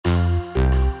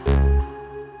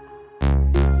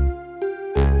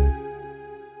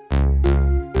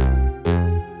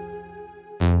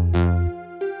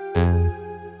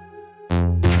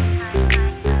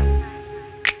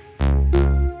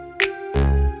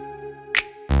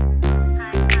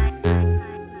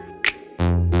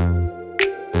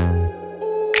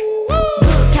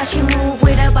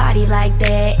like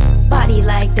that, body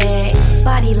like that,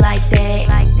 body like that.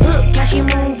 Look how she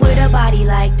move with her body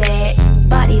like that,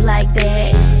 body like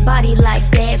that, body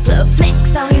like that. Flip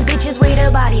flicks on these bitches with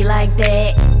her body like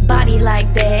that, body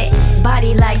like that,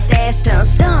 body like that.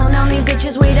 Stun on these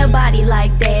bitches with her body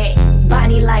like that,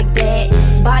 body like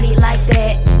that, body like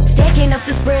that. Stacking up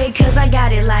this bread cause I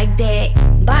got it like that.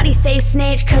 Body say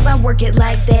snatch cause I work it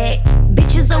like that.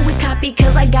 Bitches always copy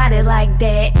cause I got it like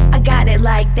that. I got it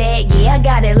like that, yeah, I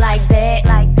got it like that.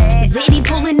 Zeddy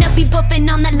pulling up, he puffin'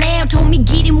 on the loud. Told me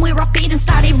get him where I fit and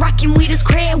started rocking with his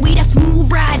crowd. We that smooth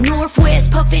ride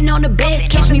northwest, puffin' on the best.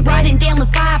 Catch me riding down the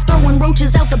 5, throwing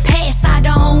roaches out the pass. I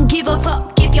don't give a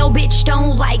fuck if your bitch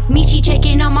don't like me. She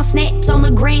checking on my snaps on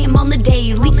the gram on the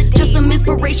daily. Just some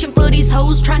inspiration for these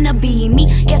hoes tryna be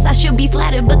me. Guess I should be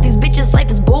flattered, but these bitches' life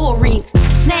is boring.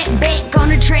 Snap back on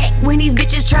the track when these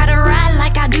bitches try to ride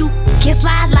like I do. Can't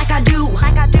slide like I do.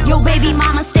 Yo baby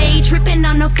mama stay trippin'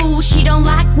 on the fool. She don't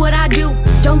like what I do,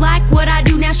 don't like what I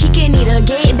do. Now she can either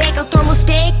get back or throw a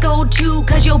stack or two.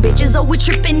 Cause yo bitches always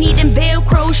trippin', need them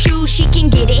Velcro shoes. She can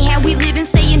get it how we livin',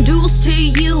 sayin' deuce to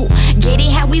you. Get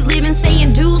it how we livin',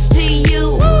 sayin' deuce to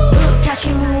you. Look how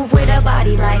she move with her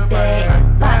body like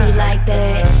that, body like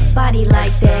that, body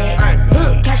like that.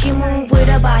 Look how she move with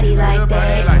her body like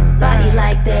that, body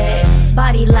like that,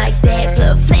 body like that.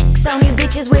 Flip flicks on these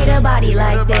bitches with her body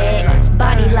like that,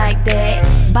 body like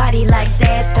that, body like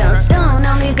that. Stun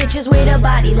on these bitches with her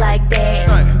body like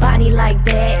that, body like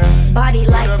that, body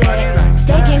like that.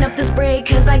 Stacking up this bread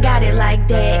cause I got it like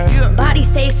that. Body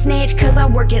say snatch cause I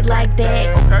work it like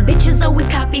that. Bitches always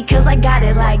copy cause I got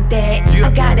it like that.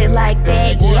 I got it like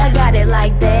that, yeah, I got it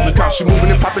like that. Look how she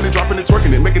moving and popping and dropping and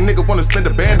twerking it. Make a nigga wanna spend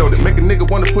a band on it. Make a nigga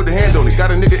wanna put a hand on it.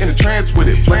 Got a nigga in a trance with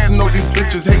it. Flexing on these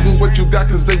bitches, hating what you got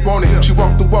cause they want it. She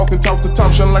walk the walk and talk the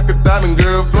talk, shine like a diamond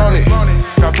girl, flaunt it.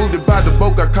 Got booted by the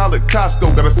boat, I call it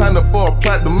Costco. Gotta sign up for a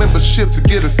platinum membership to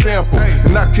get a sample.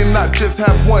 And I cannot just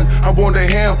have one, I want a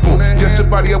handful. Yes, your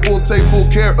body I will take full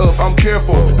care of, I'm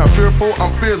careful. Not fearful,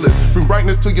 I'm fearless. Bring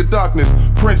brightness to your darkness,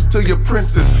 prince to your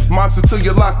princess, monster to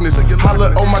your Loch Ness.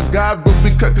 Holla, oh my God, but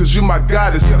be cut cause you my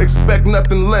goddess. Expect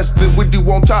nothing less than we do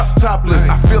on top, topless.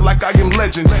 I feel like I am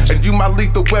legend, and you my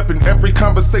lethal weapon. Every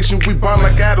conversation we bond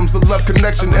like atoms, a love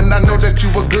connection. And I know that you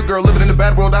a good girl, living in a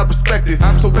bad world, I respect it.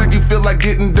 So when you feel like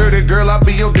getting dirty, girl, I'll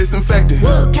be your disinfectant.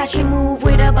 Look how she move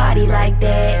with her body like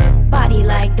that, body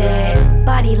like that,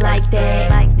 body like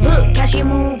that. Look how she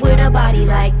move with her body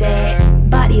like that,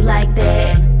 body like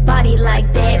that, body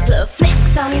like that. Flip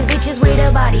flicks on these bitches with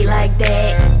her body like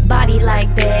that, body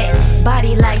like that,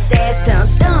 body like that.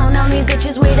 Stun on these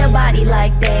bitches with her body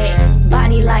like that,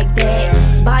 body like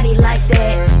that, body like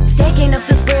that. Stacking up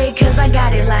this bread cause I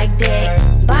got it like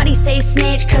that. Body say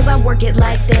snatch cause I work it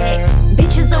like that.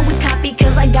 Bitches always copy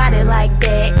cause I got it like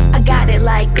that. I got it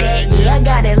like that, yeah, I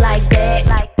got it like that.